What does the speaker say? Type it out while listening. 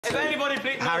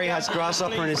Harry has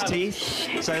grasshopper in his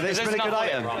teeth, so this has been a good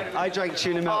item. I drank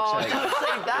tuna milkshake. Don't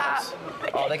say that.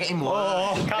 Oh, they're getting more.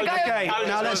 Oh, okay,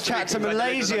 now let's chat to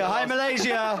Malaysia. Hi,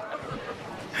 Malaysia.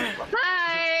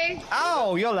 Hi.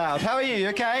 Oh, you're loud. How are you? You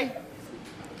okay?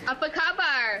 Apa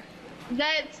kabar?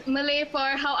 That's Malay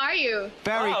for how are you?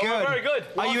 Very good. Very good.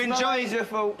 Are you enjoying? Malaysia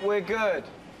for we're good.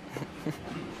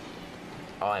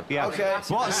 Yeah. Okay.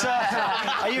 What's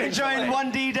are you enjoying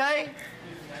 1D Day?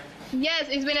 Yes,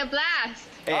 it's been a blast.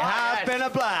 It has been a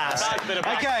blast.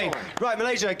 Okay, right,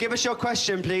 Malaysia, give us your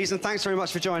question, please, and thanks very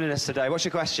much for joining us today. What's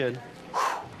your question?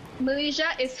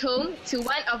 Malaysia is home to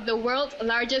one of the world's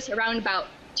largest roundabout.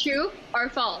 True or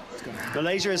false?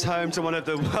 Malaysia is home to one of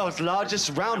the world's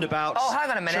largest roundabouts. Oh,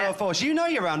 hang on a minute. True or false? You know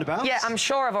your roundabouts. Yeah, I'm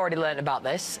sure I've already learned about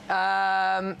this.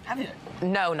 Have you?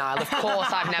 No, Niall, of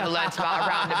course I've never learnt about a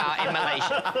roundabout in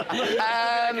Malaysia.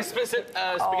 Like a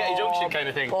Spaghetti Junction kind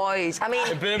of thing. Boys, I mean...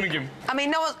 In Birmingham. I mean,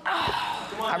 no one's...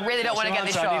 I really don't want to get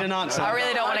this I wrong. need an answer. I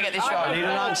really don't want to get this wrong. I need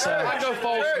an answer. I'd go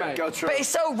false, mate. Go true. But it's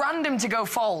so random to go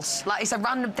false. Like, it's a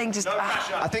random thing to...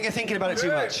 I think you're thinking about it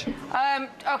too much.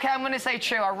 OK, I'm going to say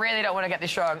true. I really don't want to get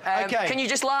this wrong. Okay. Can you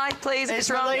just lie, please, if Is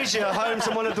it's wrong? Malaysia home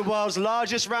to one of the world's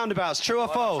largest roundabouts? True or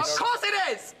false? Of course it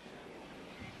is!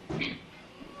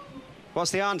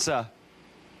 What's the answer?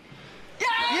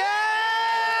 Yes!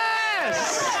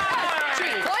 Yes!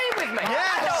 She's playing with me.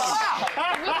 Yes!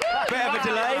 Wow. Bit of a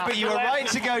delay, but you were right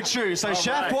to go true. So,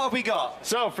 Chef, what have we got?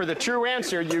 So, for the true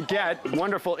answer, you get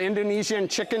wonderful Indonesian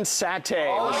chicken satay.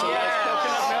 Oh,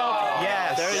 Coconut milk.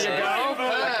 Yes. There you go.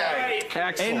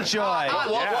 Excellent. Enjoy.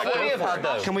 What would we have had,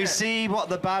 though? Can we see what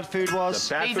the bad food was?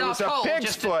 Bad These food are was a cold, pig's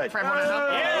just foot. for everyone to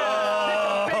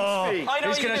know. Pig's feet.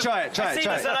 Who's going to try it? Try it,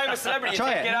 try it. I'm a celebrity.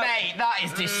 Try it. Mate, that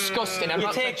is disgusting. I'm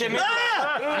not take them.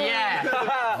 Yeah.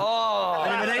 Oh.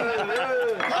 Anybody?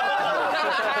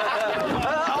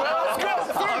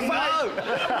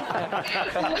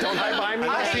 Don't hide behind me.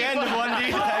 That's the end of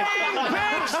 1D Day.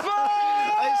 Pig's foot!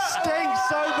 It stinks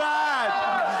so bad.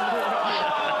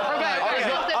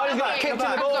 Kicked to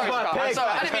the balls by a pig. Sorry,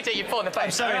 I didn't mean to hit your foot in the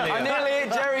face. Sorry, Liam. I nearly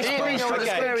hit Jerry Springer with a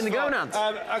square in the gonads.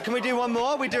 Can we do one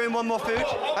more? We're doing one more food?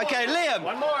 Okay, Liam.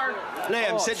 One more.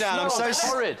 Liam, sit down. I'm so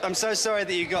horrid. sorry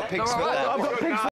that you got pig's foot there. I've got pig's